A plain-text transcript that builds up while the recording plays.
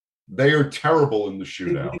They are terrible in the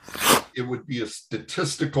shootout. It would be a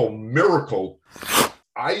statistical miracle.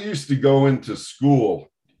 I used to go into school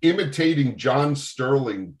imitating John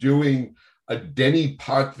Sterling doing a Denny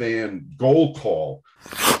Potvin goal call.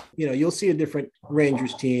 You'll see a different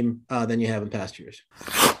Rangers team than you have in past years.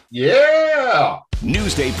 Yeah.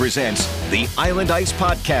 Newsday presents the Island Ice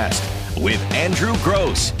Podcast with Andrew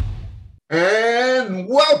Gross. And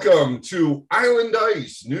welcome to Island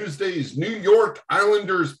Ice, Newsday's New York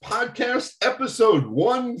Islanders podcast, episode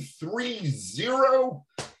 130.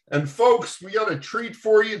 And folks, we got a treat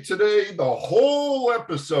for you today, the whole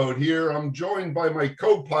episode here. I'm joined by my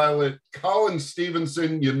co-pilot, Colin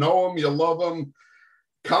Stevenson. You know him, you love him.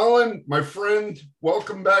 Colin, my friend,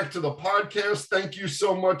 welcome back to the podcast. Thank you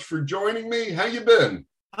so much for joining me. How you been?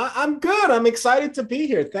 I'm good. I'm excited to be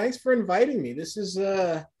here. Thanks for inviting me. This is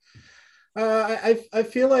I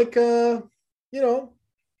feel like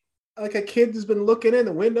like a kid has been looking in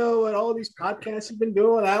the window at all these podcasts you've been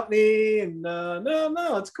doing without me, and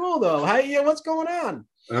no, it's cool though. What's going on?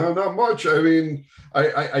 Not much. I mean,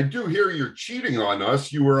 I do hear you're cheating on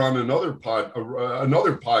us. You were on another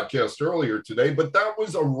podcast earlier today, but that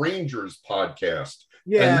was a Rangers podcast.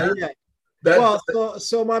 Yeah.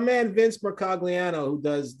 So my man Vince Mercogliano, who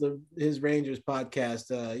does his Rangers podcast,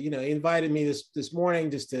 he invited me this morning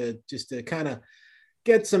just to kind of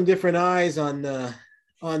get some different eyes on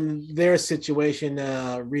their situation,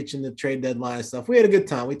 reaching the trade deadline and stuff. We had a good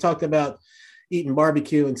time. We talked about eating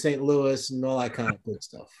barbecue in St. Louis and all that kind of good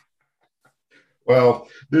stuff. Well,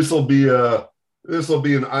 this will be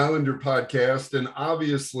an Islander podcast, and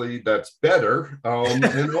obviously that's better.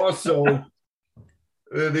 And also,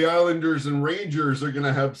 the Islanders and Rangers are going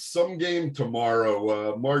to have some game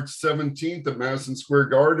tomorrow, March 17th at Madison Square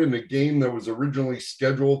Garden, a game that was originally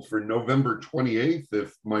scheduled for November 28th,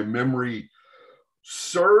 if my memory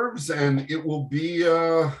serves, and it will be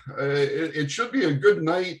it should be a good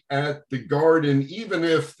night at the Garden, even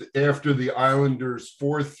if after the Islanders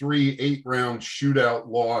 4-3 8-round shootout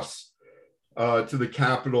loss to the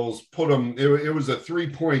Capitals put them, it was a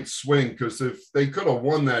 3-point swing, because if they could have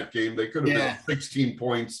won that game, they could have been 16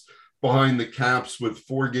 points behind the Caps with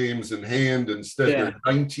 4 games in hand. Instead, they're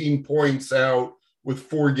 19 points out with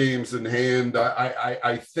 4 games in hand.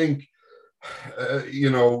 I think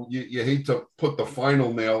you hate to put the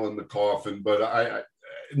final nail in the coffin, but I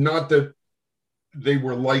not that they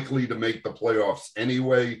were likely to make the playoffs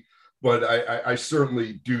anyway, but I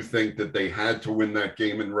certainly do think that they had to win that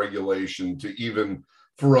game in regulation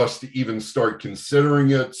for us to even start considering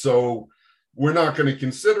it. So we're not going to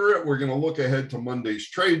consider it. We're going to look ahead to Monday's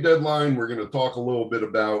trade deadline. We're going to talk a little bit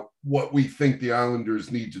about what we think the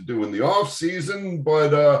Islanders need to do in the offseason.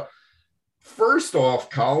 But first off,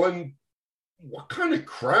 Colin, what kind of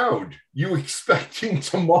crowd you expecting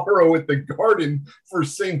tomorrow at the Garden for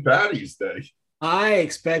St. Paddy's Day? I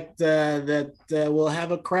expect that we'll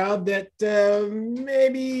have a crowd that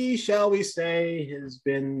maybe, shall we say, has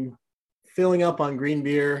been filling up on green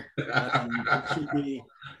beer. It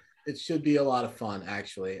should be a lot of fun,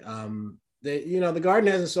 actually. The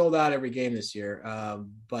Garden hasn't sold out every game this year,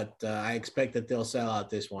 but I expect that they'll sell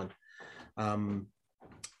out this one. I'm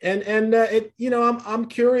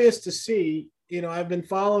curious to see. I've been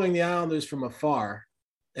following the Islanders from afar,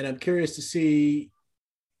 and I'm curious to see,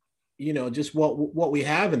 just what we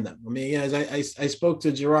have in them. I mean, as I spoke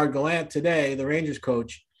to Gerard Gallant today, the Rangers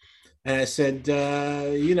coach, and I said,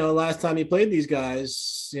 last time he played these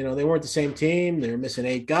guys, they weren't the same team. They were missing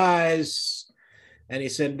 8 guys. And he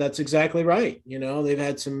said, that's exactly right. They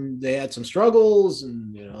had some struggles,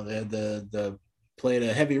 and, they had the played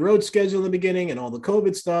a heavy road schedule in the beginning and all the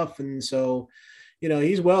COVID stuff. And so,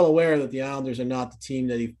 he's well aware that the Islanders are not the team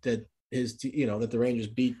that the Rangers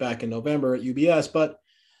beat back in November at UBS,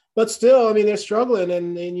 but still, I mean, they're struggling,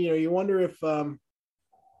 and you wonder if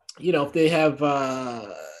if they have.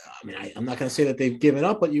 I'm not going to say that they've given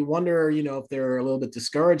up, but you wonder, if they're a little bit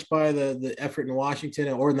discouraged by the effort in Washington,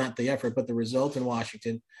 or not the effort, but the result in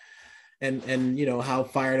Washington, and how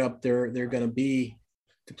fired up they're going to be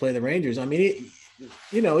to play the Rangers. I mean,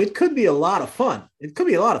 it could be a lot of fun. It could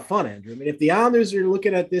be a lot of fun, Andrew. I mean, if the Islanders are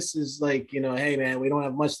looking at this as like, hey man, we don't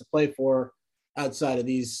have much to play for outside of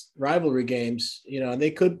these rivalry games,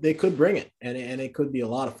 they could bring it, and it could be a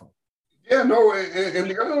lot of fun. Yeah, no, and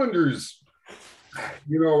the Islanders,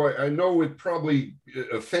 I know it probably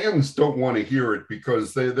fans don't want to hear it,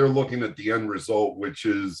 because they're looking at the end result, which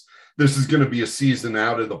is this is going to be a season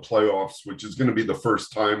out of the playoffs, which is going to be the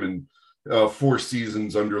first time in 4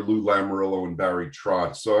 seasons under Lou Lamoriello and Barry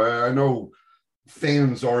Trotz. So I know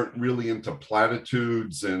fans aren't really into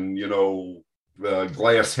platitudes and,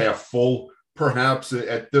 glass half full, perhaps,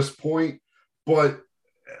 at this point. But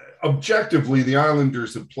objectively, the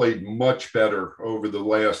Islanders have played much better over the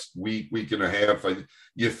last week and a half.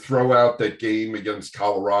 You throw out that game against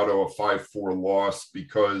Colorado, a 5-4 loss,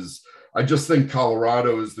 because I just think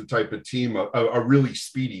Colorado is the type of team, a really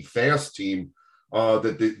speedy, fast team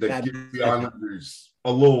that gives the Islanders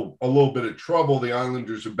a little bit of trouble. The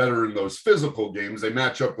Islanders are better in those physical games. They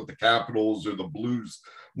match up with the Capitals or the Blues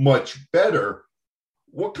much better.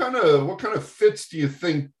 What kind of fits do you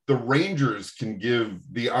think the Rangers can give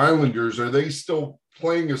the Islanders? Are they still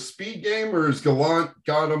playing a speed game, or is Gallant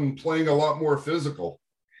got them playing a lot more physical?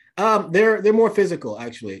 They're more physical,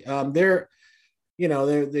 actually.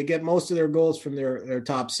 They get most of their goals from their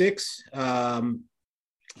top six.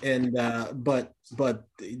 But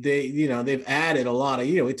they've added a lot of,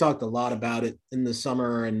 we talked a lot about it in the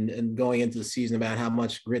summer and going into the season about how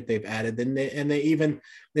much grit they've added.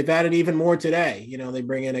 They've added even more today. They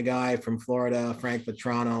bring in a guy from Florida, Frank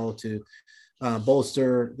Petrano, to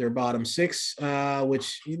bolster their bottom six,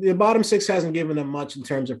 which the bottom six hasn't given them much in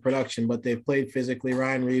terms of production, but they've played physically.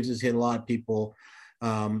 Ryan Reeves has hit a lot of people.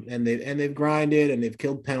 And they've grinded and they've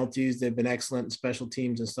killed penalties. They've been excellent in special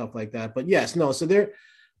teams and stuff like that. But so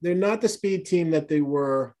they're not the speed team that they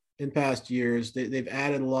were in past years. They've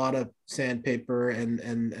added a lot of sandpaper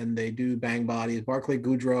and they do bang bodies. Barclay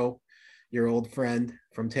Goodrow, your old friend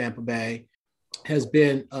from Tampa Bay, has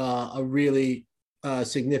been a really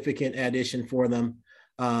significant addition for them,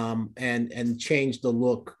 and changed the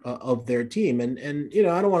look of their team. And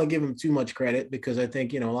I don't want to give him too much credit, because I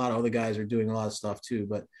think, a lot of other guys are doing a lot of stuff too,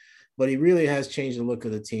 but he really has changed the look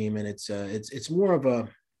of the team. And it's more of a,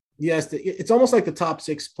 it's almost like the top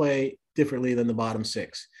six play differently than the bottom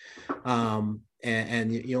six.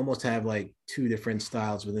 And you almost have like two different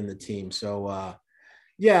styles within the team. So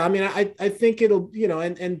I think it'll,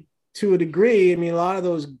 and to a degree, a lot of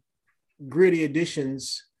those gritty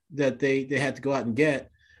additions that they had to go out and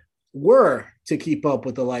get were to keep up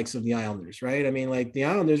with the likes of the Islanders, right? Like the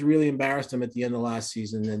Islanders really embarrassed them at the end of last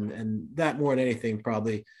season, and that more than anything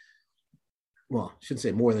probably, well, I shouldn't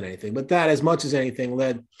say more than anything, but that as much as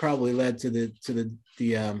anything probably led to the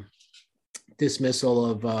dismissal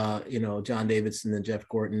of John Davidson and Jeff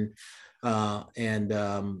Gorton, and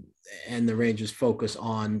the Rangers focus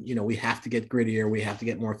on, we have to get grittier, we have to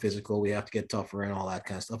get more physical, we have to get tougher and all that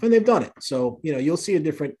kind of stuff. And they've done it. So, you'll see a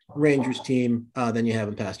different Rangers team than you have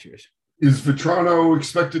in past years. Is Vetrano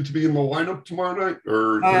expected to be in the lineup tomorrow night?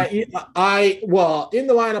 Or in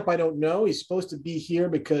the lineup, I don't know. He's supposed to be here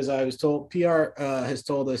because I was told, PR has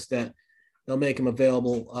told us that they'll make him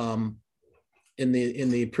available in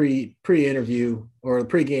the pre-interview or the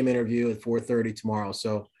pre-game interview at 4:30 tomorrow.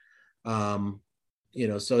 So,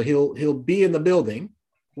 so he'll be in the building.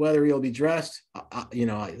 Whether he'll be dressed,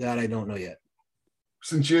 that I don't know yet.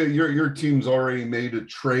 Since your team's already made a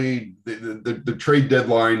trade, the trade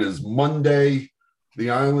deadline is Monday. The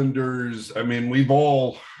Islanders,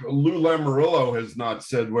 Lou Lamoriello has not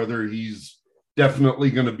said whether he's definitely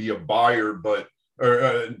going to be a buyer,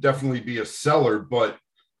 or definitely be a seller. But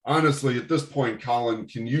honestly, at this point, Colin,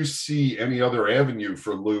 can you see any other avenue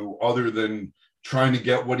for Lou other than trying to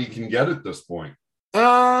get what he can get at this point?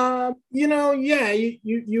 You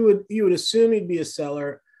would assume he'd be a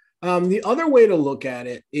seller. The other way to look at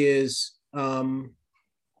it is,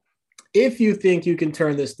 if you think you can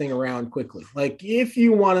turn this thing around quickly, like if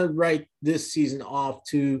you want to write this season off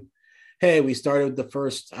to, hey, we started the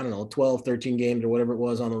first, 12, 13 games or whatever it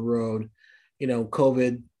was on the road,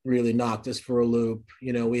 COVID really knocked us for a loop.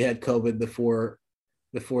 We had COVID before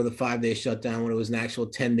the 5-day shutdown, when it was an actual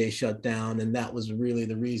 10-day shutdown. And that was really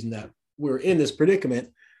the reason that we're in this predicament.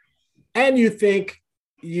 And you think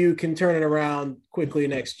you can turn it around quickly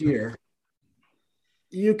next year,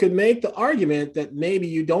 you could make the argument that maybe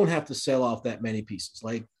you don't have to sell off that many pieces.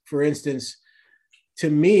 Like, for instance,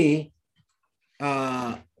 to me,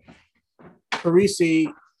 Parise,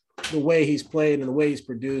 the way he's played and the way he's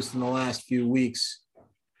produced in the last few weeks,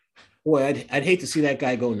 boy, I'd hate to see that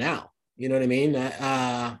guy go now. You know what I mean?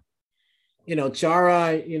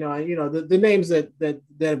 Chara, the names that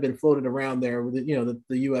have been floated around there, the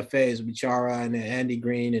UFAs would be Chara and Andy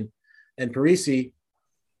Green and Parise.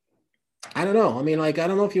 I don't know. I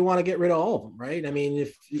don't know if you want to get rid of all of them, right?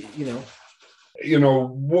 If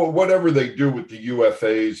whatever they do with the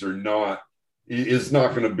UFAs or not is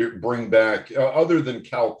not going to bring back, other than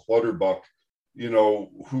Cal Clutterbuck,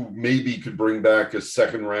 who maybe could bring back a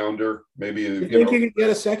second rounder. Maybe you think you could get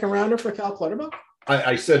a second rounder for Cal Clutterbuck?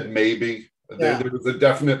 I said maybe. Yeah. There was a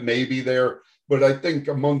definite maybe there, but I think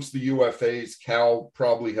amongst the UFAs, Cal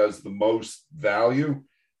probably has the most value.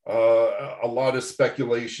 a lot of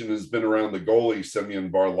speculation has been around the goalie,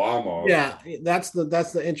 Semyon Varlamov. Yeah, that's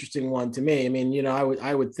the interesting one to me. I mean,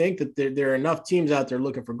 I would think that there are enough teams out there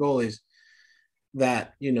looking for goalies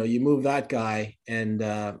that, you move that guy and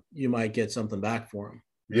you might get something back for him.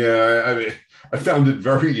 Yeah, I mean, I found it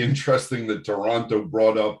very interesting that Toronto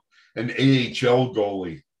brought up an AHL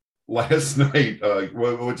goalie last night.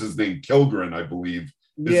 What's his name? Kilgren, I believe.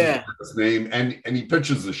 Yeah, his name, and he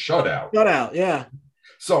pitches a shutout. Shutout, yeah.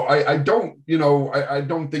 So I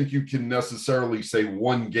don't think you can necessarily say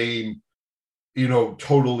one game,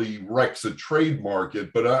 totally wrecks a trade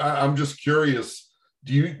market. But I'm just curious.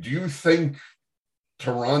 Do you think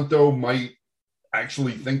Toronto might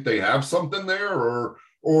actually think they have something there, or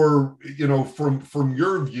from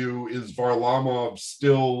your view, is Varlamov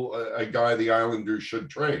still a guy the Islanders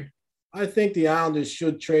should trade? I think the Islanders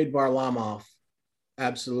should trade Varlamov.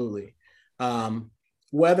 Absolutely.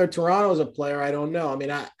 Whether Toronto's a player, I don't know. I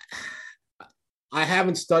mean, I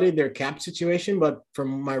haven't studied their cap situation, but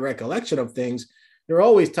from my recollection of things, they're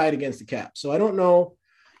always tight against the cap. So I don't know,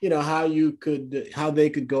 how they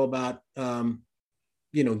could go about,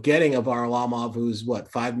 getting a Varlamov who's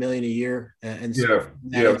what, $5 million a year, and still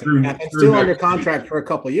under contract for a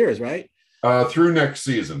couple of years, right? Through next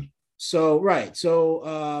season. So right, so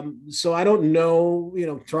I don't know.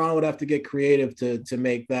 Toronto would have to get creative to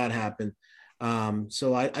make that happen.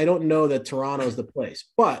 So I don't know that Toronto is the place,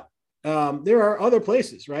 but there are other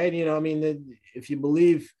places, right? If you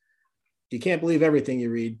believe, you can't believe everything you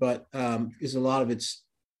read, but there's a lot of it's,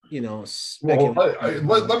 well,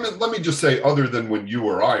 let me just say, other than when you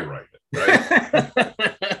or I write it,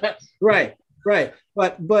 right? Right.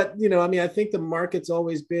 But I think the market's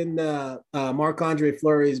always been Marc-Andre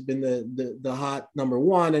Fleury has been the hot number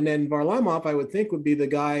one, and then Varlamov, I would think, would be the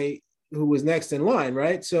guy who was next in line,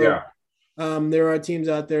 right? So yeah. There are teams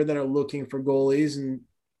out there that are looking for goalies, and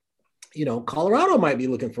Colorado might be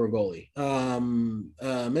looking for a goalie.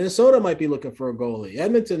 Minnesota might be looking for a goalie.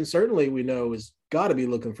 Edmonton, certainly, we know, is got to be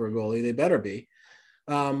looking for a goalie. They better be.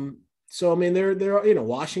 So I mean, they're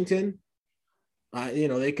Washington.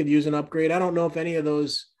 They could use an upgrade. I don't know if any of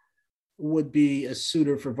those would be a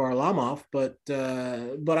suitor for Varlamov, but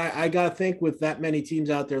I got to think, with that many teams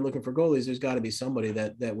out there looking for goalies, there's got to be somebody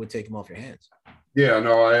that would take him off your hands. Yeah,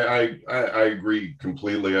 no, I agree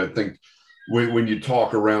completely. I think when you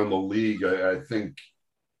talk around the league, I think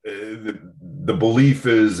the belief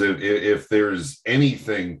is if there's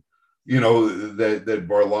anything, that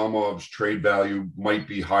Varlamov's trade value might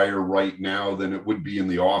be higher right now than it would be in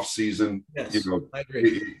the off season. Yes, I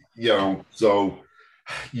agree. So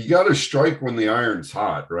you got to strike when the iron's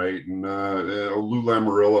hot, right? And Lou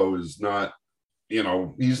Lamoriello is not,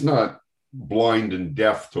 he's not blind and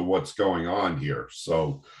deaf to what's going on here.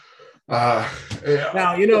 So now,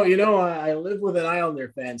 I live with an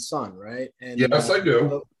Islander fan's son, right? And yes, I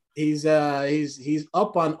do. He's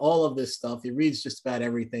up on all of this stuff. He reads just about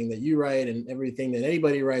everything that you write and everything that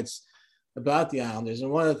anybody writes about the Islanders.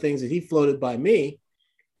 And one of the things that he floated by me,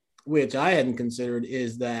 which I hadn't considered,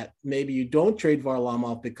 is that maybe you don't trade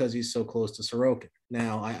Varlamov because he's so close to Sorokin.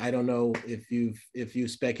 Now, I don't know if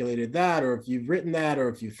you've speculated that, or if you've written that, or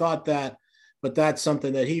if you thought that, but that's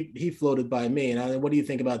something that he floated by me. And what do you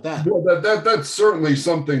think about that? Well, that's certainly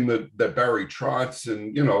something that Barry Trotz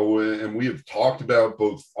and we have talked about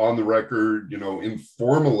both on the record,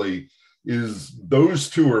 informally, is those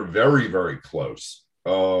two are very, very close.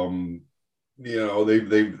 They've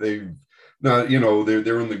not,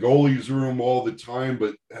 they're in the goalies room all the time,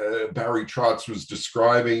 but Barry Trotz was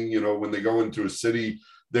describing, when they go into a city,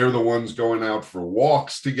 they're the ones going out for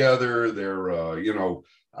walks together. They're,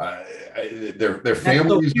 their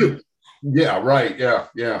families. So yeah, right. Yeah.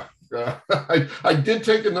 I did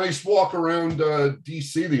take a nice walk around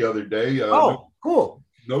DC the other day. Cool.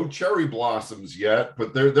 No cherry blossoms yet,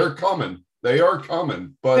 but they're coming. They are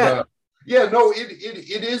coming. But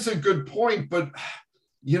it is a good point. But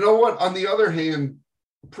you know what? On the other hand,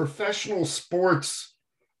 professional sports,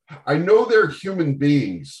 I know they're human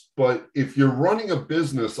beings, but if you're running a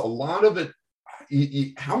business, a lot of it,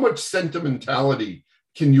 how much sentimentality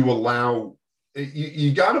can you allow?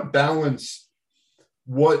 You got to balance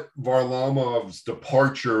what Varlamov's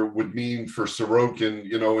departure would mean for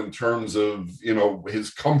Sorokin, in terms of,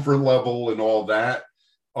 his comfort level and all that,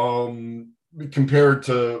 compared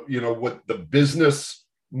to, what the business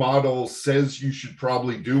model says you should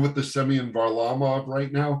probably do with the Semyon Varlamov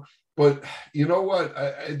right now. But you know what?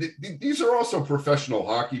 These are also professional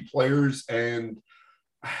hockey players, and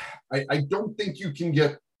I don't think you can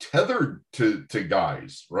get tethered to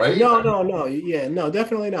guys, right? No. Yeah, no,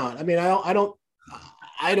 definitely not. I mean, I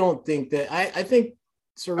don't think that. I think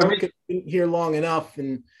Sorokin been here long enough,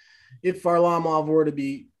 and if Varlamov were to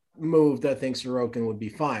be moved, I think Sorokin would be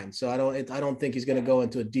fine. So I don't think he's going to go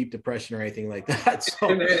into a deep depression or anything like that. So.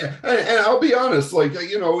 And I'll be honest, like,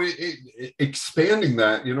 expanding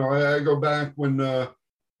that, I go back when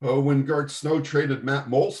Garth Snow traded Matt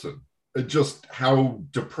Molson, just how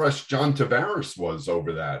depressed John Tavares was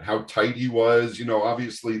over that, how tight he was.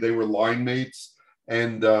 Obviously they were line mates,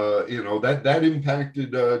 and that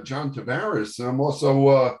impacted John Tavares. And I'm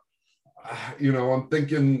also I'm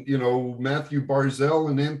thinking, Matthew Barzal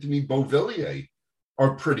and Anthony Beauvillier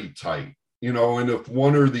are pretty tight, and if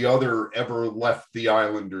one or the other ever left the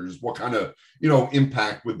Islanders, what kind of,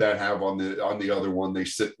 impact would that have on the other one? They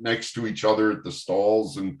sit next to each other at the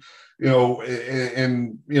stalls, and,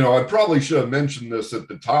 I probably should have mentioned this at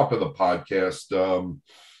the top of the podcast.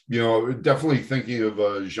 Definitely thinking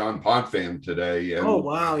of Jean Potvin today. And, oh,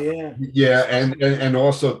 wow. Yeah. Yeah. And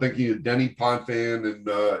also thinking of Denny Potvin, and,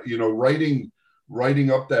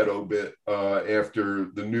 writing up that obit after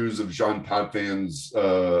the news of Jean Potvin's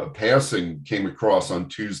passing came across on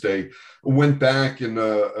Tuesday. Went back and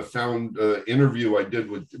found an interview I did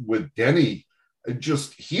with Denny.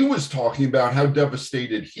 He was talking about how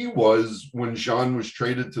devastated he was when Jean was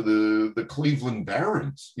traded to the Cleveland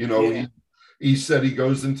Barons. Yeah. He said he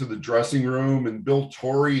goes into the dressing room and Bill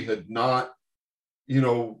Torrey had not,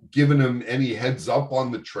 given him any heads up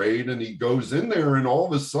on the trade. And he goes in there and all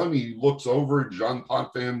of a sudden he looks over at Jean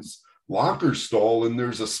Potvin's locker stall and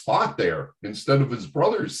there's a spot there instead of his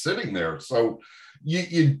brothers sitting there. So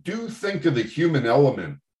you do think of the human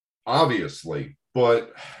element, obviously,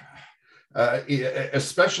 but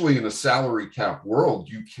especially in a salary cap world,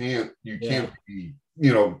 you can't be,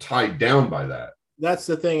 tied down by that. That's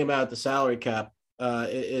the thing about the salary cap,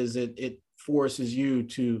 is it forces you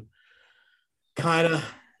to kind of,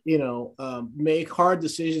 make hard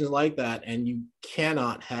decisions like that. And you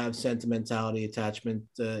cannot have sentimentality attachment.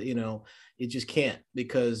 You just can't,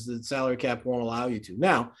 because the salary cap won't allow you to.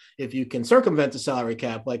 Now, if you can circumvent the salary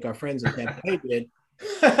cap, like our friends in Tampa Bay did,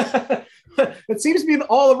 it seems to be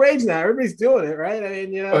all the rage now. Everybody's doing it, right? I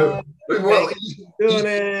mean, doing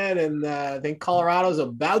it, and I think Colorado's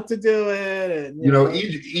about to do it. And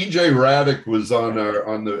EJ Raddick was on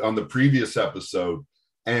the previous episode,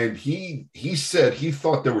 and he said he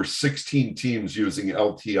thought there were 16 teams using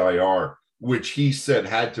LTIR, which he said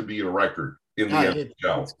had to be a record in the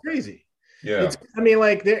NHL. It's crazy. Yeah,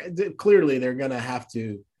 clearly they're going to have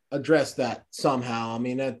to address that somehow. I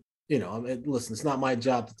mean, that. Listen, it's not my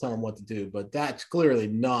job to tell them what to do, but that's clearly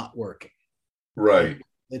not working. Right.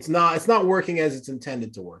 It's not working as it's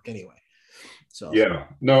intended to work anyway. So yeah,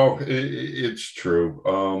 no, it's true.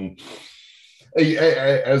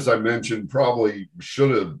 As I mentioned, probably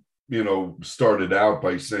should have, started out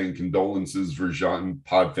by saying condolences for Jean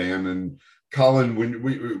Potvin. And Colin,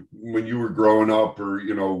 when you were growing up, or,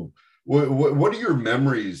 what are your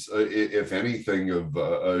memories, if anything, of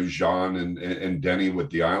Jean and Denny with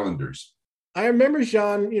the Islanders? I remember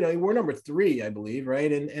Jean, he wore number 3, I believe,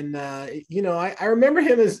 right? And I remember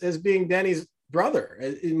him as being Denny's brother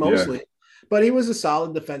mostly, but he was a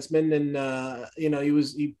solid defenseman, and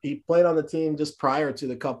he played on the team just prior to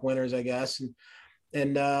the Cup winners, I guess,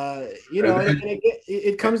 and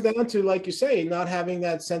it comes down to, like you say, not having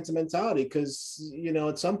that sentimentality, because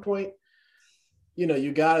at some point,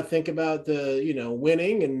 you got to think about the,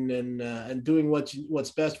 winning and doing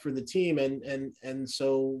what's best for the team. And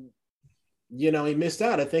so, he missed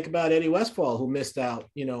out. I think about Eddie Westfall, who missed out,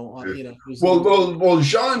 Well,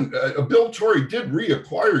 Jean, Bill Torrey did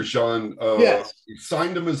reacquire Jean. Yes. He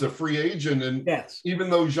signed him as a free agent. And yes,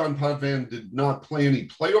 even though Jean Potvin did not play any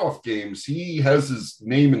playoff games, he has his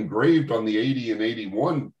name engraved on the 80 and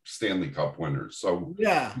 81 Stanley Cup winners. So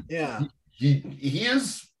yeah. He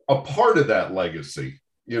is a part of that legacy,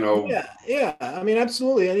 Yeah. I mean,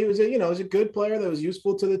 absolutely. And he was was a good player that was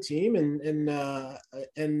useful to the team,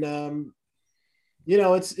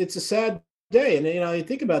 it's a sad day. And you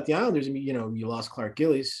think about the Islanders. I mean, you lost Clark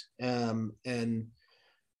Gillies, and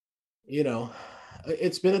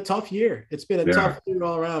it's been a tough year. It's been a tough year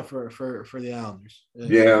all around for the Islanders.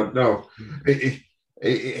 Yeah, no.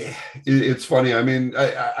 It's funny. I mean,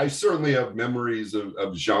 I certainly have memories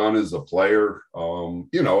of Jean as a player.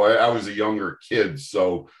 I was a younger kid,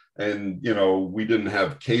 so, and we didn't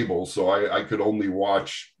have cable, so I could only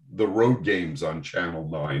watch the road games on Channel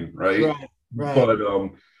 9, right? Right. But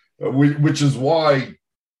which is why,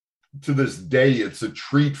 to this day, it's a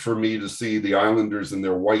treat for me to see the Islanders in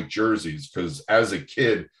their white jerseys, because as a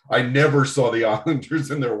kid, I never saw the Islanders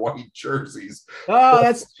in their white jerseys. Oh,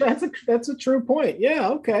 that's a true point. Yeah,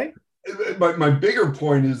 okay. My bigger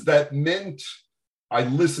point is that meant I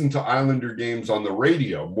listened to Islander games on the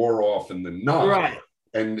radio more often than not. Right.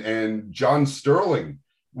 And John Sterling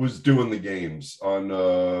was doing the games on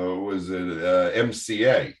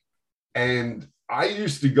MCA. And I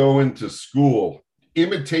used to go into school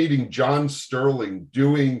imitating John Sterling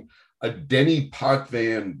doing a Denny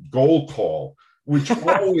Potvin goal call, which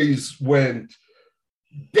always went,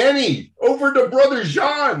 Denny, over to brother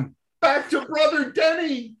Jean, back to brother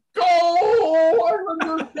Denny, goal,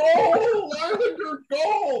 Islander goal, Islander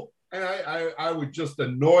goal. And I would just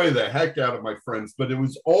annoy the heck out of my friends, but it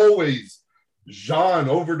was always Jean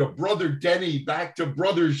over to brother Denny, back to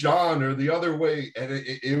brother Jean, or the other way.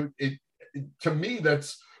 And it to me,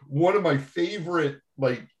 that's one of my favorite,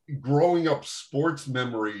 like, growing up sports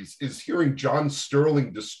memories, is hearing John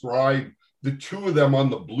Sterling describe the two of them on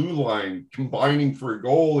the blue line combining for a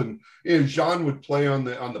goal. And Jean would play on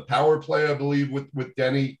the power play, I believe, with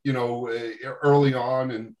Denny, early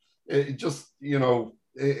on. And it just,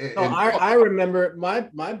 I remember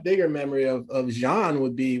my bigger memory of Jean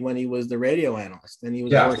would be when he was the radio analyst, and he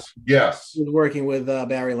was he was working with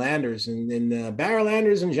Barry Landers and Barry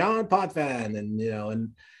Landers and Jean Potvin,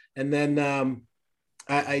 and then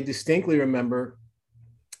I distinctly remember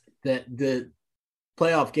that the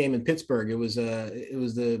playoff game in Pittsburgh, it was I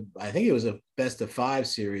think it was a best of 5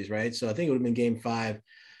 series, right? So I think it would have been game 5,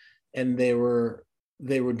 and they were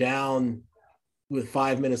down with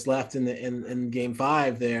 5 minutes left in game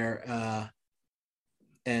 5 there.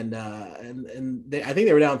 And I think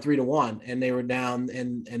they were down 3-1, and they were down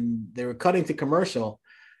and they were cutting to commercial.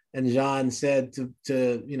 And John said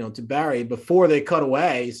to Barry before they cut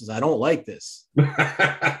away, he says, "I don't like this,"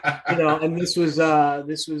 and this was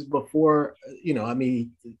before,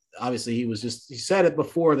 obviously he said it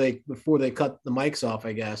before they cut the mics off,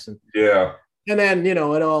 I guess. And then, it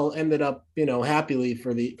all ended up, happily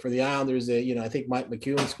for the Islanders. I think Mike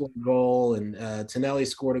McEwen scored a goal, and Tonelli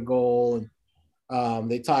scored a goal,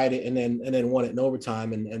 and they tied it and then won it in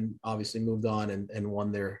overtime, and obviously moved on and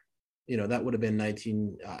won their, that would have been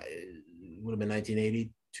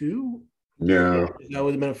 1982. Yeah. That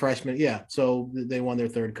would have been a freshman. Yeah. So they won their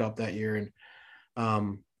 3rd cup that year.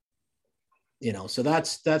 And, so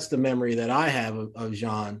that's the memory that I have of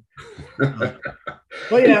Jean.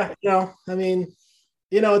 But yeah,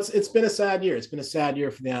 it's been a sad year. It's been a sad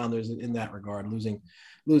year for the Islanders in that regard,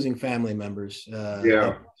 losing family members.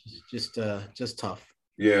 Just tough.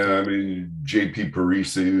 Yeah, I mean, JP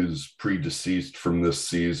Parisi is pre-deceased from this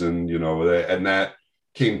season, and that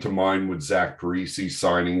came to mind with Zach Parisi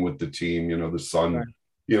signing with the team, the son,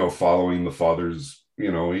 right. Following the father's,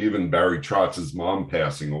 even Barry Trotz's mom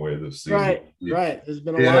passing away this season. Right. There's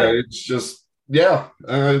been a lot. It's just,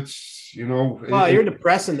 it's, Wow, you're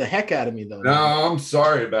depressing the heck out of me, though. No, I'm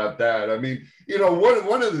sorry about that. I mean,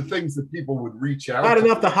 one of the things that people would reach out. Not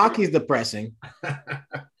enough the hockey's depressing.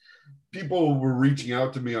 People were reaching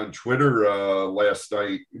out to me on Twitter last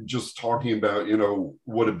night, just talking about,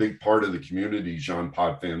 what a big part of the community Jean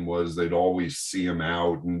Potvin was. They'd always see him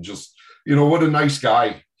out, and just, what a nice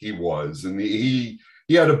guy he was. And he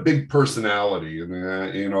had a big personality. And,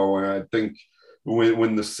 and I think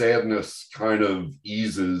when the sadness kind of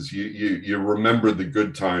eases, you remember the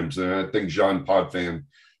good times. And I think Jean Potvin,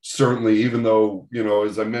 certainly, even though,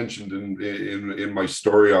 as I mentioned in my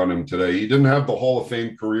story on him today, he didn't have the Hall of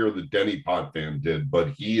Fame career that Denny Potvin did, but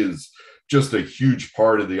he is just a huge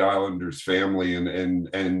part of the Islanders family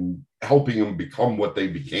and helping them become what they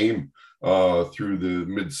became through the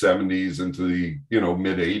mid 70s into the,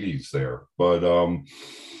 mid 80s there. But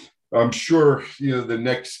I'm sure, the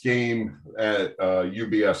next game at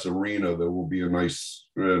UBS Arena, there will be a nice,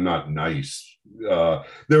 not nice, there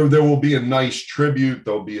will be a nice tribute.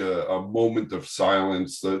 There'll be a moment of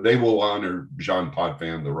silence. They will honor Jean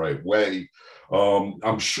Potvin the right way.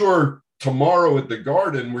 I'm sure tomorrow at the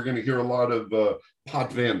Garden, we're going to hear a lot of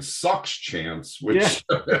Potvin sucks chants, which...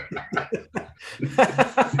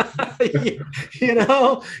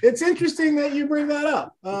 It's interesting that you bring that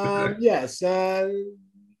up. Yes,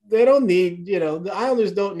 they don't need, the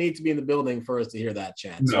Islanders don't need to be in the building for us to hear that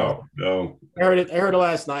chant. No. I heard it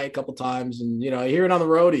last night a couple times, and I hear it on the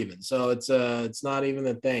road even. So it's not even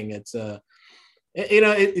a thing. It's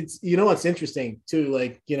it's what's interesting too.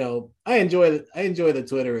 Like, I enjoy the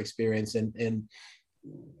Twitter experience, and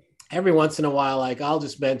every once in a while, like, I'll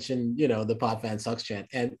just mention the Potvin sucks chant,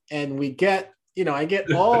 and we get. I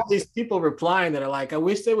get all these people replying that are like, I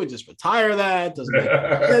wish they would just retire that. It doesn't make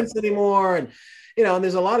sense anymore. And, and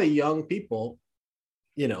there's a lot of young people,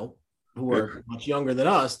 who are much younger than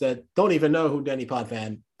us that don't even know who Denny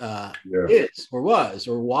Potvin is or was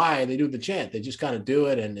or why they do the chant. They just kind of do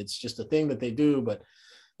it, and it's just a thing that they do. But,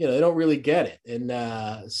 they don't really get it.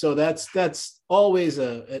 And so that's always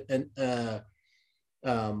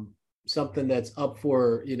something that's up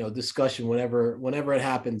for, discussion whenever it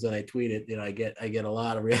happens and I tweet it, I get a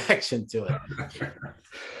lot of reaction to it.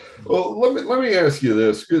 Well, let me ask you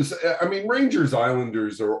this, because I mean, Rangers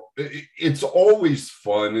Islanders it's always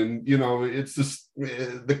fun, and it's this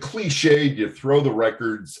the cliche, you throw the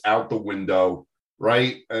records out the window,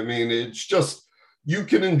 right? I mean, it's just, you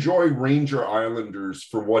can enjoy Ranger Islanders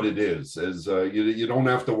for what it is, as you don't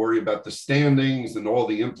have to worry about the standings and all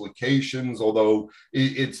the implications, although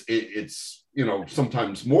it's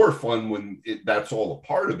sometimes more fun when that's all a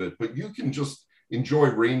part of it, but you can just enjoy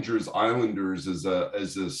Rangers Islanders as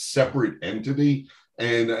a separate entity.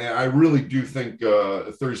 And I really do think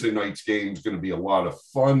Thursday night's game is going to be a lot of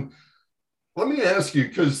fun. Let me ask you,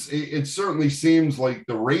 because it certainly seems like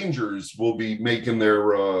the Rangers will be making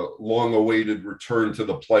their long-awaited return to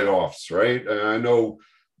the playoffs, right? And I know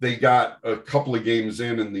they got a couple of games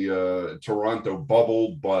in the Toronto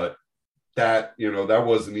bubble, but that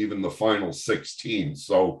wasn't even the final 16.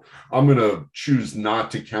 So I'm going to choose not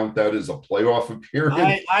to count that as a playoff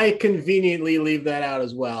appearance. I conveniently leave that out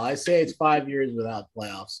as well. I say it's 5 years without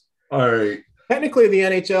playoffs. All right. Technically, the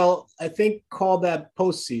NHL, I think, called that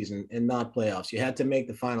postseason and not playoffs. You had to make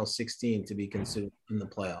the final 16 to be considered in the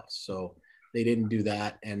playoffs. So they didn't do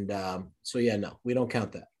that. And no, we don't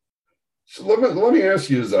count that. So let me ask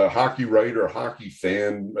you, as a hockey writer, a hockey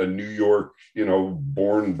fan, a New York,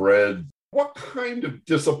 born, bred, what kind of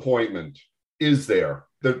disappointment is there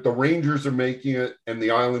that the Rangers are making it and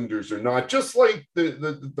the Islanders are not? Just like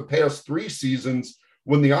the past 3 seasons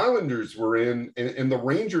when the Islanders were in and the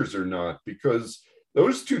Rangers are not, because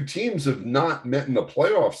those two teams have not met in the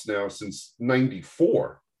playoffs now since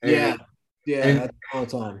 '94. Yeah, that's a long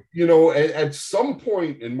time. At some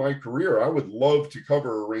point in my career, I would love to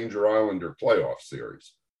cover a Ranger Islander playoff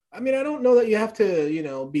series. I mean, I don't know that you have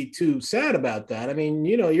to, be too sad about that. I mean,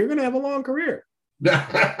 you're going to have a long career.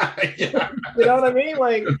 Yeah. You know what I mean?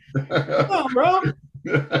 Like, come on, bro.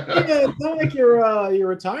 Yeah, it's not like you're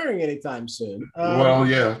retiring anytime soon. Well,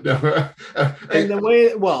 yeah. And the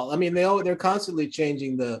way, I mean, they're constantly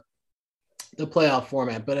changing the playoff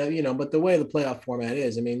format, but but the way the playoff format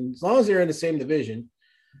is, I mean, as long as they're in the same division,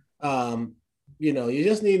 you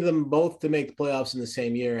just need them both to make the playoffs in the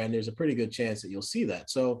same year, and there's a pretty good chance that you'll see that.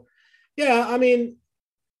 So, yeah, I mean,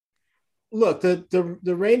 look, the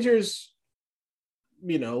Rangers,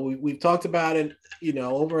 we've talked about it,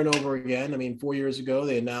 over and over again. I mean, 4 years ago,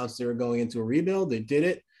 they announced they were going into a rebuild. They did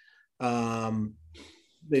it.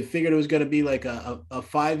 They figured it was going to be like a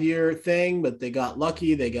 5-year thing, but they got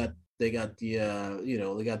lucky. They got the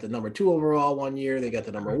they got the number 2 overall one year. They got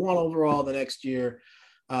the number 1 overall the next year.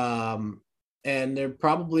 And they're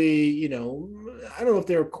probably, I don't know if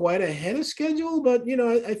they're quite ahead of schedule, but,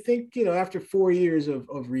 I think, after 4 years of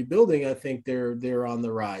rebuilding, I think they're on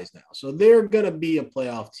the rise now. So they're going to be a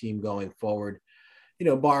playoff team going forward,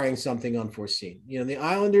 barring something unforeseen. The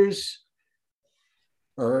Islanders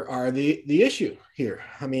are the issue here.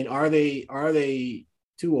 I mean, are they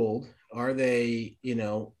too old? Are they,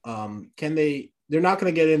 can they're not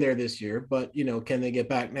going to get in there this year, but, can they get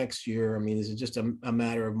back next year? I mean, is it just a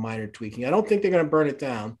matter of minor tweaking? I don't think they're going to burn it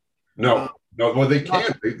down. No, well, they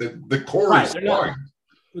can't. The core is fine.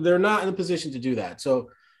 They're not in a position to do that. So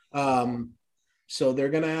they're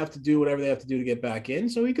going to have to do whatever they have to do to get back in.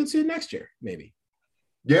 So we could see it next year, maybe.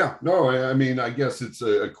 Yeah, no, I mean, I guess it's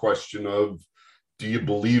a question of, do you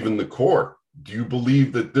believe in the core? Do you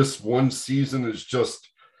believe that this one season is just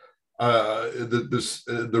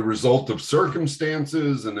the result of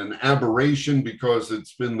circumstances and an aberration because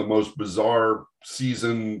it's been the most bizarre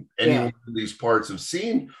season anyone in these parts have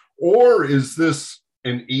seen? Or is this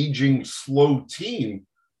an aging, slow team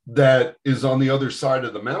that is on the other side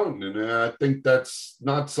of the mountain? And I think that's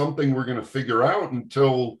not something we're going to figure out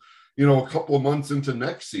until, a couple of months into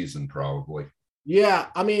next season, probably. Yeah.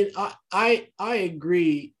 I mean, I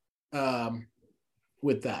agree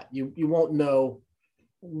with that. You won't know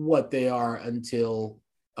what they are until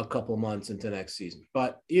a couple months into next season.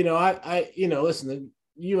 But, listen,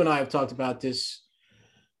 you and I have talked about this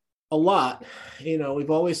a lot.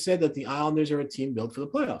 We've always said that the Islanders are a team built for the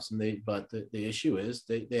playoffs, but the issue is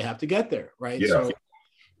they have to get there, right? Yeah.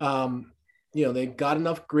 So, they've got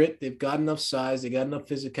enough grit, they've got enough size, they got enough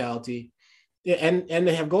physicality, and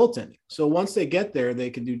they have goaltending. So once they get there,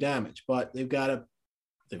 they can do damage, but they've got to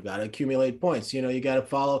accumulate points. You got to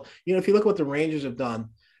follow, if you look at what the Rangers have done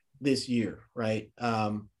this year, right?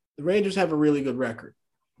 The Rangers have a really good record,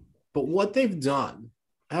 but what they've done,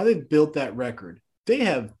 how they've built that record, they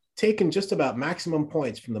have taken just about maximum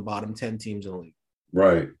points from the bottom 10 teams in the league.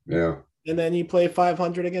 Right. Yeah. and then you play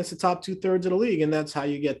 500 against the top 2/3 of the league, and that's how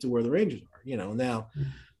you get to where the Rangers are. Now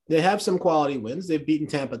they have some quality wins. They've beaten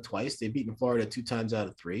Tampa twice. They've beaten Florida 2 times out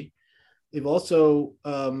of 3. They've also,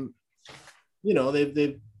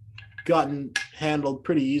 they've gotten handled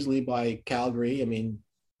pretty easily by Calgary. I mean,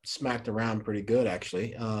 smacked around pretty good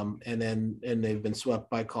actually. And they've been swept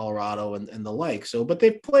by Colorado and the like. So, but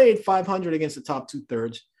they've played 500 against the top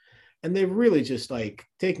 2/3, and they've really just like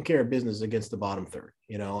taken care of business against the bottom third,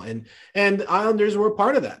 and Islanders were a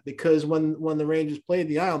part of that, because when the Rangers played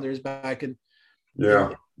the Islanders back in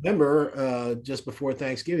November, just before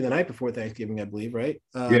Thanksgiving, the night before Thanksgiving, I believe, right?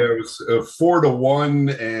 It was 4-1,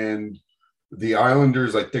 and the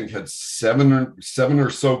Islanders, I think, had seven or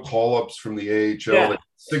so call-ups from the AHL. Yeah. Like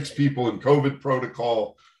 6 people in COVID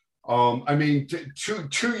protocol. I mean,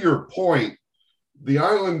 to your point, the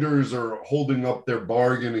Islanders are holding up their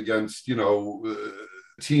bargain against,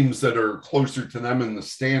 teams that are closer to them in the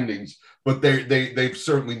standings, but they've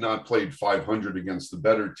certainly not played 500 against the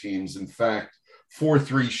better teams. In fact,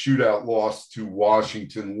 4-3 shootout loss to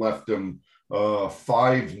Washington left them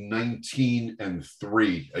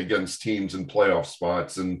 5-19-3 against teams in playoff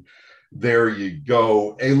spots. And there you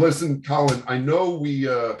go. Hey, listen, Colin, I know we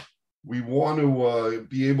want to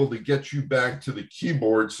be able to get you back to the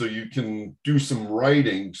keyboard so you can do some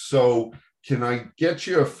writing. So can I get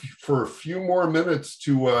you for a few more minutes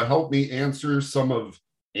to help me answer some of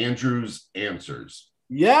Andrew's answers?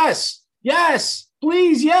 Yes,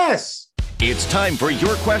 please, yes. It's time for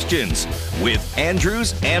your questions with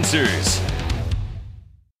Andrew's Answers.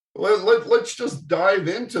 Let's just dive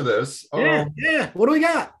into this. Yeah. What do we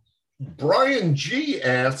got? Brian G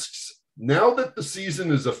asks, now that the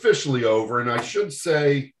season is officially over, and I should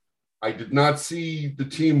say I did not see the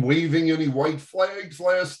team waving any white flags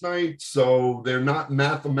last night, so they're not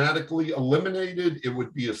mathematically eliminated. It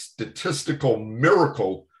would be a statistical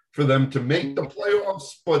miracle for them to make the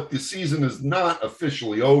playoffs, but the season is not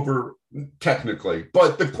officially over, technically.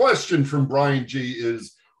 But the question from Brian G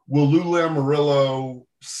is, will Lou Lamoriello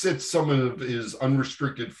sit some of his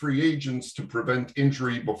unrestricted free agents to prevent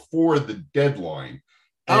injury before the deadline?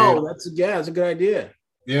 That's a good idea.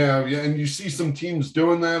 Yeah, and you see some teams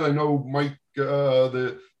doing that. I know Mike,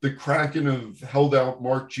 the Kraken have held out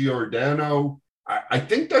Mark Giordano. I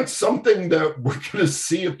think that's something that we're going to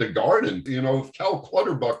see at the Garden. If Cal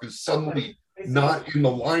Clutterbuck is suddenly not in the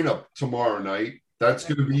lineup tomorrow night, that's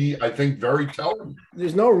going to be, I think, very telling.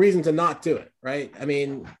 There's no reason to not do it, right? I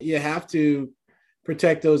mean, you have to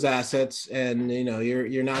protect those assets, and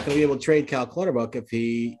you're not going to be able to trade Cal Clutterbuck if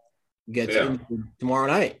he gets injured tomorrow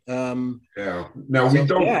night. Now we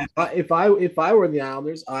don't. Yeah, if I were the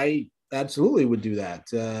Islanders, I absolutely would do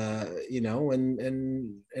that.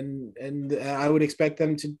 And I would expect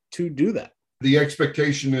them to do that. The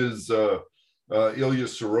expectation is Ilya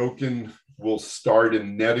Sorokin will start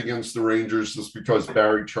in net against the Rangers, just because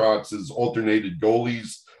Barry Trotz has alternated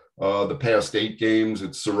goalies the past 8 games.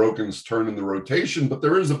 It's Sorokin's turn in the rotation, but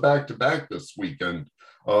there is a back-to-back this weekend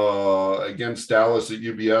against Dallas at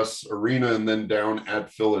UBS Arena and then down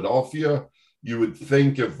at Philadelphia. You would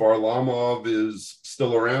think if Varlamov is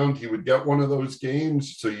still around, he would get one of those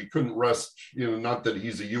games. So you couldn't rest, not that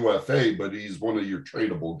he's a UFA, but he's one of your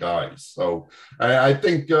tradable guys. So I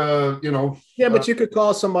think, Yeah, but you could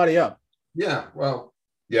call somebody up. Yeah, well,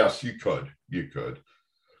 yes, you could.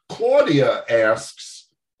 Claudia asks,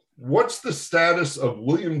 what's the status of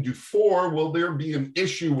William Dufour? Will there be an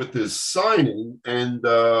issue with his signing? And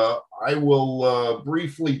I will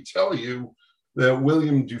briefly tell you that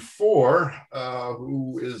William Dufour,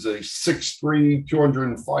 who is a 6'3",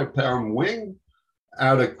 205-pound wing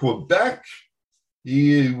out of Quebec,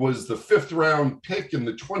 he was the 5th-round pick in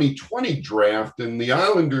the 2020 draft, and the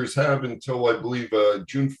Islanders have until, I believe,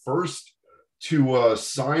 June 1st to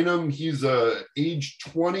sign him. He's age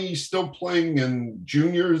 20, still playing in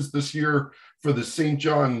juniors this year for the St.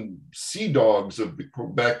 John Sea Dogs of the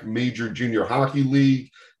Quebec Major Junior Hockey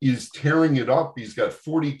League. He's tearing it up. He's got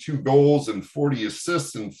 42 goals and 40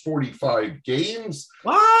 assists in 45 games.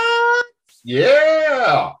 What?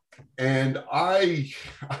 Yeah. And I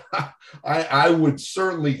would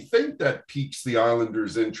certainly think that piques the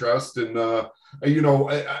Islanders' interest. And, I'll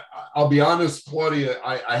be honest, Claudia,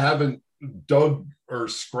 I haven't dug or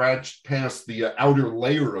scratched past the outer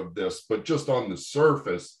layer of this, but just on the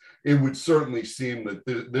surface, it would certainly seem that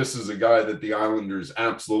this is a guy that the Islanders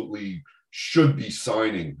absolutely should be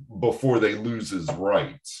signing before they lose his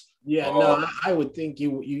rights. Yeah, no, I would think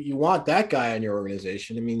you want that guy on your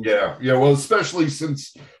organization. I mean, yeah. Well, especially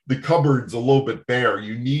since the cupboard's a little bit bare,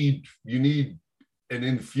 you need an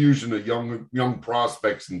infusion of young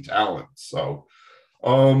prospects and talent. So,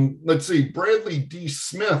 Let's see, Bradley D.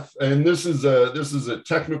 Smith, and this is a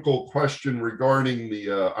technical question regarding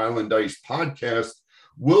the Island Ice podcast.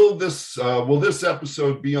 Will this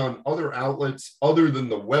episode be on other outlets other than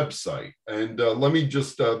the website? And let me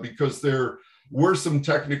just because there were some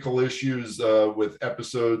technical issues with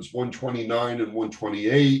episodes 129 and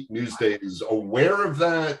 128. Newsday is aware of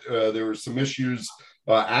that. There were some issues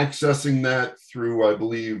accessing that through, I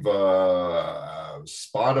believe,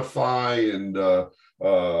 Spotify and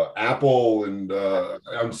Apple, and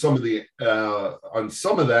on some of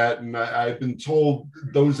that, and I've been told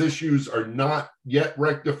those issues are not yet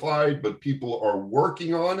rectified, but people are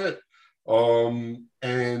working on it.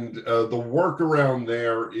 And the workaround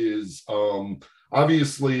there is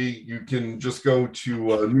obviously you can just go to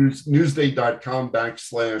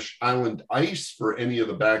newsday.com/Island Ice for any of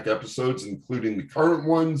the back episodes, including the current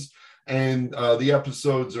ones. And the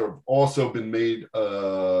episodes have also been made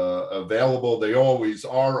available. They always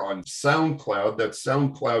are on SoundCloud. That's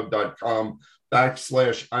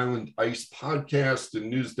soundcloud.com/Island Ice Podcast.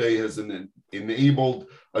 And Newsday has enabled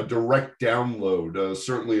a direct download,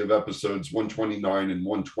 certainly of episodes 129 and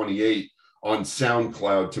 128 on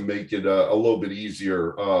SoundCloud to make it a little bit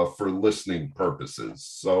easier for listening purposes.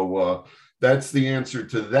 So that's the answer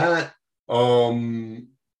to that.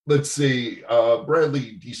 Let's see.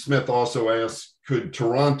 Bradley D. Smith also asks, could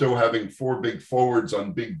Toronto, having 4 big forwards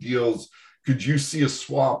on big deals, could you see a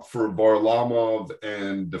swap for Varlamov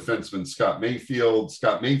and defenseman Scott Mayfield?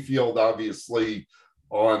 Scott Mayfield, obviously,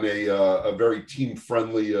 on a very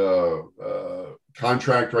team-friendly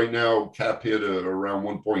contract right now, cap hit around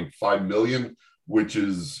 $1.5 million, which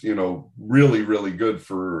is, really, really good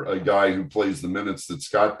for a guy who plays the minutes that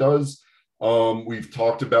Scott does. We've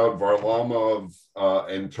talked about Varlamov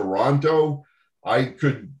and Toronto. I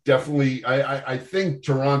could definitely, I think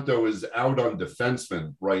Toronto is out on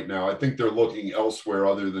defensemen right now. I think they're looking elsewhere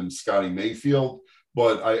other than Scotty Mayfield,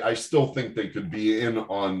 but I still think they could be in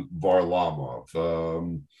on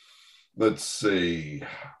Varlamov. Let's see.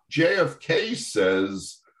 JFK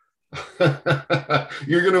says,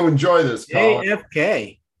 you're going to enjoy this, Colin.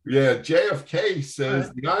 JFK. Yeah, JFK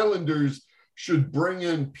says the Islanders should bring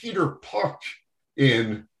in Peter Puck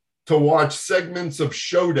in to watch segments of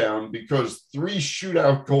Showdown because 3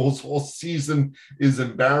 shootout goals all season is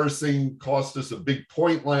embarrassing. Cost us a big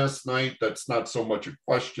point last night. That's not so much a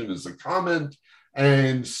question as a comment.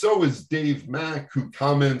 And so is Dave Mack, who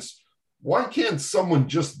comments, why can't someone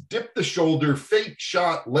just dip the shoulder, fake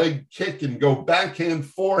shot, leg kick, and go backhand,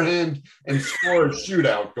 forehand, and score a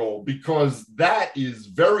shootout goal? Because that is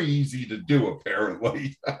very easy to do,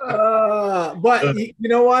 apparently. But you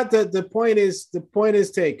know what? The point is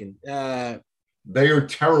taken. They are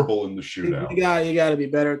terrible in the shootout. You got to be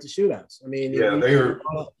better at the shootouts. I mean, they are.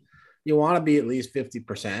 You want to be at least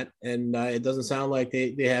 50%, and it doesn't sound like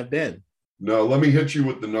they have been. No, let me hit you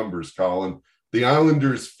with the numbers, Colin. The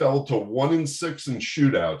Islanders fell to 1-6 in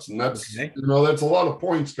shootouts, and that's that's a lot of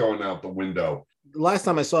points going out the window. The last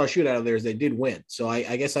time I saw a shootout of theirs, they did win. So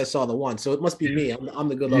I guess I saw the one. So it must be me. I'm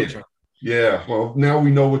the good luck charm. Yeah. Well, now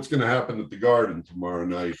we know what's going to happen at the Garden tomorrow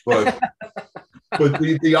night. But but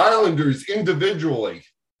the Islanders individually,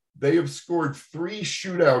 they have scored 3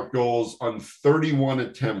 shootout goals on 31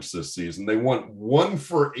 attempts this season. They went 1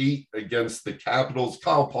 for 8 against the Capitals.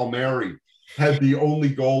 Kyle Palmieri had the only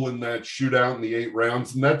goal in that shootout in the 8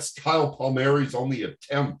 rounds, and that's Kyle Palmieri's only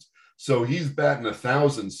attempt. So he's batting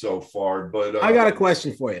 1,000 so far. But I got a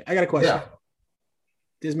question for you. Yeah.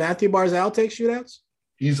 Does Matthew Barzal take shootouts?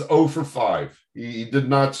 He's 0 for 5. He did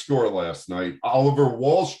not score last night. Oliver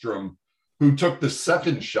Wahlstrom, who took the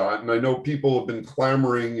second shot, and I know people have been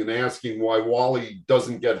clamoring and asking why Wally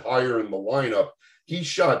doesn't get higher in the lineup. He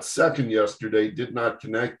shot second yesterday, did not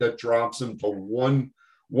connect. That drops him to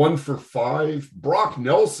 1 for 5. Brock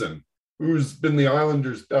Nelson, who's been the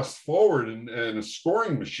Islanders' best forward and a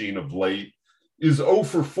scoring machine of late, is 0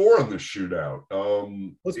 for 4 in the shootout.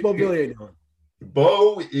 What's Beauvillier doing?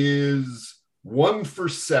 Bo is 1 for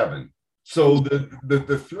 7. So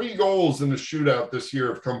the 3 goals in the shootout this year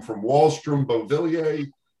have come from Wahlstrom, Beauvillier,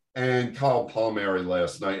 and Kyle Palmieri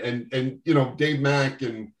last night. And Dave Mack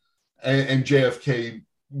and JFK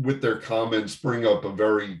with their comments bring up a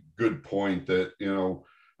very good point that,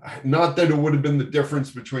 not that it would have been the difference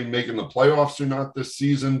between making the playoffs or not this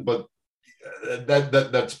season, but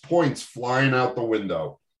that's points flying out the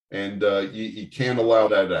window, and you can't allow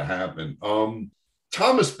that to happen.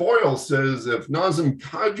 Thomas Boyle says, if Nazem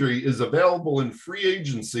Kadri is available in free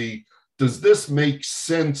agency, does this make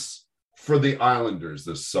sense for the Islanders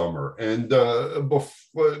this summer? And Colin,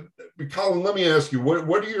 let me ask you, what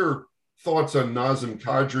are your thoughts on Nazem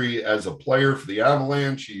Kadri as a player for the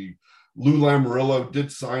Avalanche? He Lou Lamoriello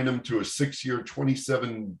did sign him to a 6-year,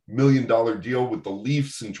 $27 million deal with the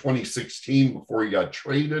Leafs in 2016 before he got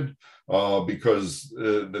traded because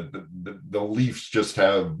the Leafs just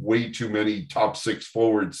have way too many top 6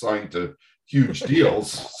 forwards signed to huge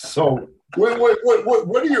deals. So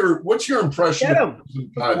what's your impression? Get him.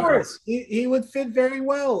 Of course, he would fit very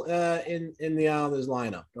well in the Islanders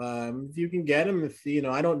lineup. If you can get him,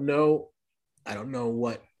 I don't know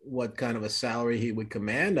what kind of a salary he would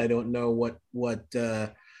command. I don't know what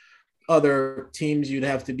other teams you'd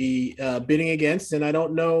have to be bidding against, and I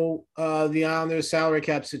don't know the Islanders salary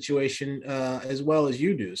cap situation as well as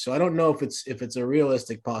you do. So I don't know if it's a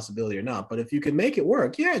realistic possibility or not. But if you can make it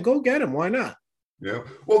work, yeah, go get him. Why not? Yeah.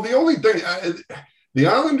 Well, the only thing, the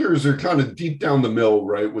Islanders are kind of deep down the middle,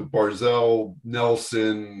 right, with Barzal,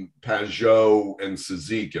 Nelson, Pajot, and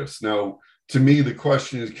Cizikas. Now, to me, the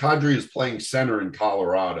question is, Kadri is playing center in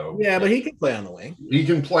Colorado. Yeah, but he can play on the wing. He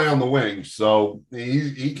can play on the wing, so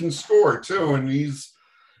he can score too, and he's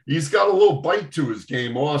got a little bite to his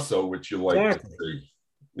game also, which you like to see.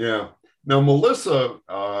 Yeah. Now, Melissa,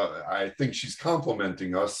 I think she's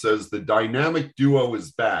complimenting us, says the dynamic duo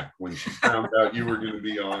is back when she found out you were going to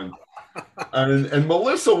be on. And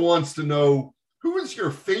Melissa wants to know, who is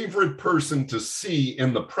your favorite person to see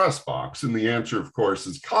in the press box? And the answer, of course,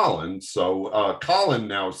 is Colin. So Colin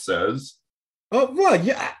now says... Oh, well,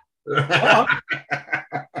 yeah.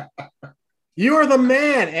 You are the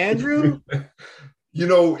man, Andrew.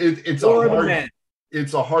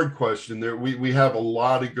 It's a hard question. There, we have a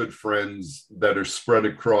lot of good friends that are spread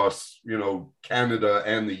across, Canada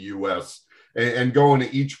and the U.S. And going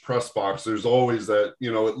to each press box, there's always that,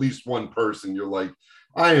 at least one person you're like,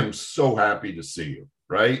 I am so happy to see you,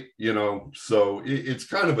 right? So it's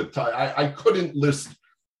kind of I couldn't list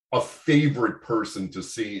a favorite person to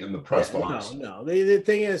see in the press box. No. The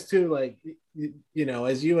thing is too,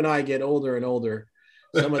 as you and I get older and older,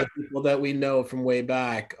 some of the people that we know from way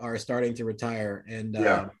back are starting to retire. And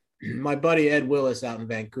my buddy Ed Willis out in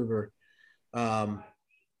Vancouver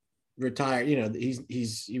retired.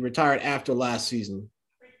 He retired after last season.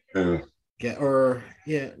 Yeah.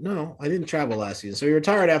 No, I didn't travel last season. So he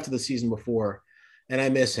retired after the season before, and I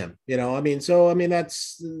miss him.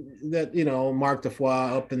 That's that. Marc Defoy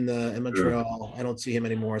up in Montreal. I don't see him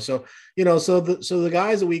anymore. So so the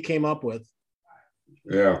guys that we came up with,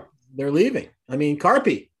 they're leaving. I mean,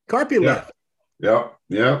 Carpy left. Yeah.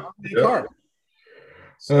 Carp.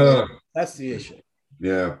 So that's the issue.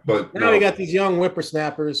 Yeah, but now we got these young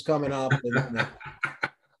whippersnappers coming up, and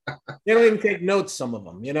they don't even take notes. Some of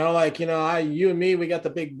them, you and me, we got the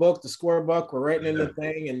big book, the score book. We're writing in the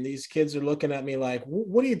thing, and these kids are looking at me like,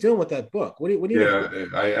 "What are you doing with that book? What are you?" Yeah,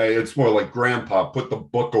 it's more like, Grandpa, put the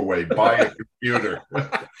book away. Buy a computer.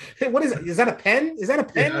 What is it? Is that a pen? Is that a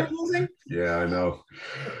pen you're using? Yeah, I know.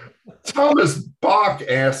 Thomas Bach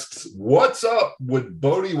asks, what's up with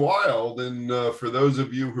Bodie Wild? And for those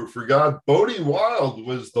of you who forgot, Bodie Wild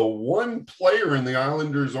was the one player in the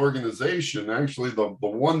Islanders organization, actually the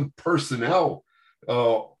one personnel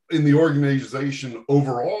in the organization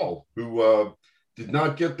overall who did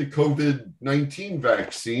not get the COVID-19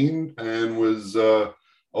 vaccine and was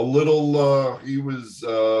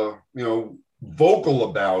vocal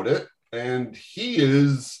about it. And he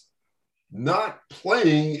is not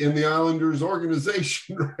playing in the Islanders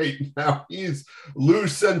organization right now. Lou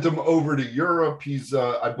sent him over to Europe. He's,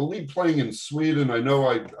 I believe, playing in Sweden. I know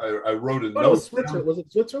I wrote a note. Switzerland. Was it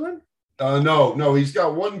Switzerland? No. He's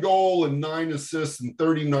got 1 goal and 9 assists in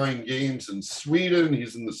 39 games in Sweden.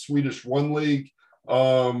 He's in the Swedish One League.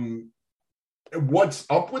 What's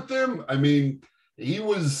up with him? I mean, he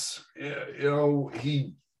was,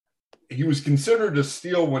 he was considered a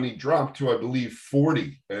steal when he dropped to, I believe,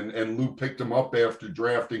 40, and Lou picked him up after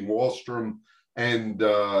drafting Wahlstrom and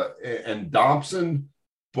Dobson.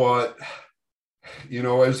 But,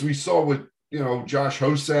 as we saw with, Josh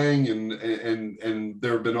Hosang and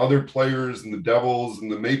there have been other players in the Devils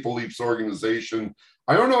and the Maple Leafs organization,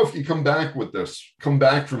 I don't know if you come back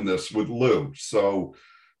from this with Lou. So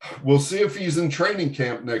we'll see if he's in training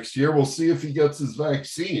camp next year. We'll see if he gets his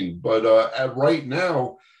vaccine. But right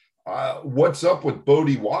now, what's up with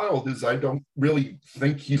Bodie Wild is I don't really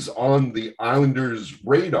think he's on the Islanders'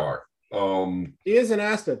 radar. He is an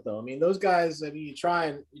asset, though. I mean, those guys. I mean, you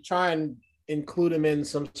try and include him in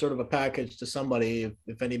some sort of a package to somebody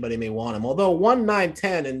if anybody may want him. Although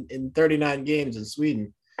 1-9-10 in 39 games in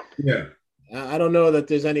Sweden. Yeah, I don't know that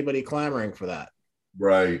there's anybody clamoring for that.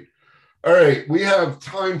 Right. All right, we have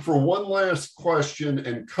time for one last question,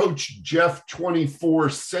 and Coach Jeff 24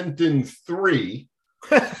 sent in 3.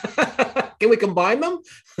 Can we combine them?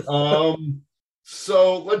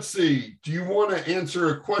 So let's see. Do you want to answer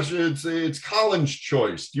a question? It's Colin's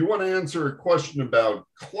choice. Do you want to answer a question about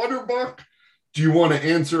Clutterbuck? Do you want to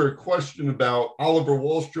answer a question about Oliver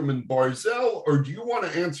Wahlstrom and Barzell? Or do you want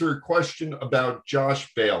to answer a question about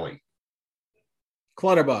Josh Bailey?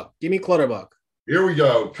 Clutterbuck. Give me Clutterbuck. Here we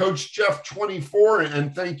go. Coach Jeff 24,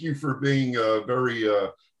 and thank you for being very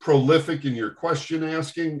prolific in your question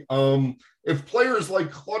asking. If players like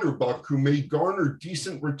Clutterbuck, who may garner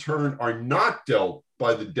decent return, are not dealt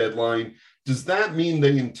by the deadline, does that mean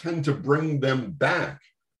they intend to bring them back?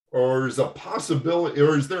 Or is there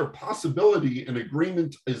a possibility an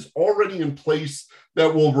agreement is already in place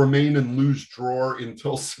that will remain in Lou's drawer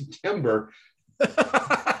until September?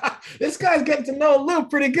 This guy's getting to know Lou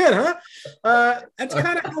pretty good, huh? That's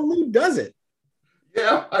kind of how Lou does it.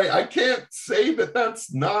 Yeah, I can't say that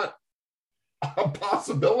that's not a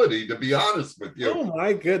possibility, to be honest with you. Oh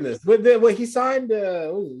my goodness! But he signed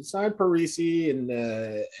Parisi,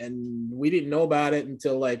 and we didn't know about it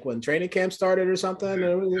until like when training camp started or something.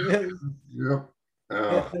 Yeah.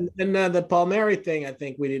 And the Palmieri thing, I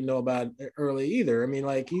think we didn't know about early either. I mean,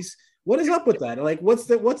 like what is up with that? Like, what's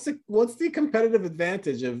the competitive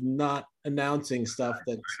advantage of not announcing stuff?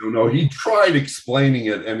 That I don't know. He tried explaining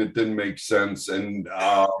it, and it didn't make sense. And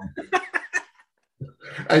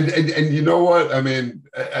and you know what? I mean,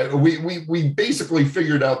 we basically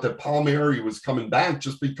figured out that Palmieri was coming back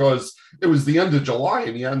just because it was the end of July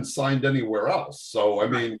and he hadn't signed anywhere else. So I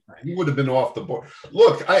mean, he would have been off the board.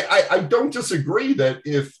 Look, I don't disagree that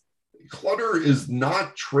if Clutter is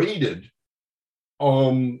not traded,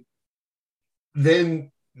 then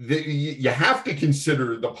you have to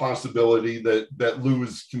consider the possibility that Lou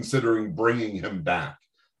is considering bringing him back.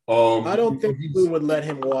 I don't think Lou would let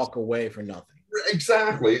him walk away for nothing.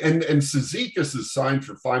 Exactly. And Cizikas is signed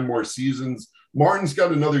for 5 more seasons. Martin's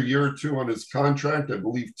got another year or 2 on his contract, I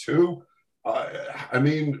believe 2. I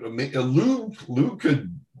mean, Lou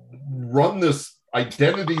could run this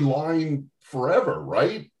identity line forever,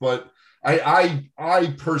 right? But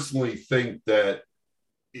I personally think that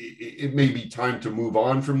it may be time to move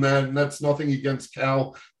on from that. And that's nothing against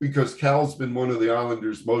Cal, because Cal's been one of the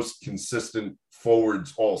Islanders' most consistent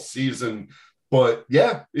forwards all season. But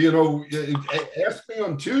yeah, ask me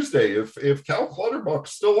on Tuesday if Cal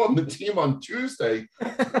Clutterbuck's still on the team on Tuesday.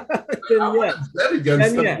 I would bet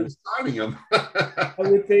against them signing him. I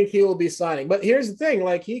would think he will be signing. But here's the thing: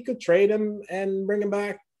 like, he could trade him and bring him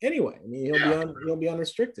back anyway. I mean, he'll be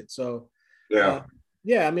unrestricted. So I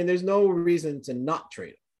mean, there's no reason to not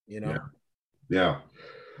trade him. Yeah.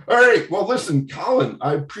 All right. Well, listen, Colin,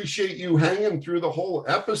 I appreciate you hanging through the whole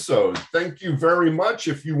episode. Thank you very much.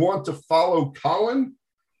 If you want to follow Colin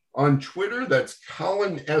on Twitter, that's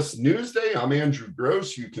Colin S. Newsday. I'm Andrew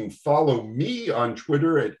Gross. You can follow me on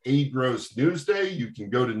Twitter at @AGrossNewsday. You can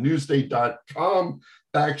go to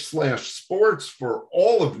newsday.com/sports for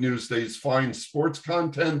all of Newsday's fine sports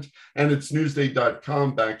content. And it's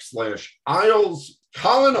newsday.com/Isles.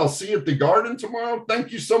 Colin, I'll see you at the Garden tomorrow.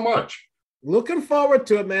 Thank you so much. Looking forward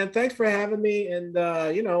to it, man. Thanks for having me. And,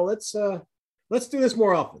 let's do this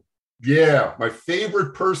more often. Yeah. My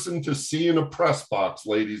favorite person to see in a press box,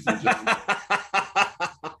 ladies and gentlemen.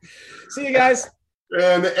 See you guys.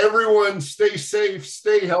 And everyone stay safe,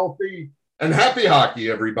 stay healthy, and happy hockey,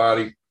 everybody.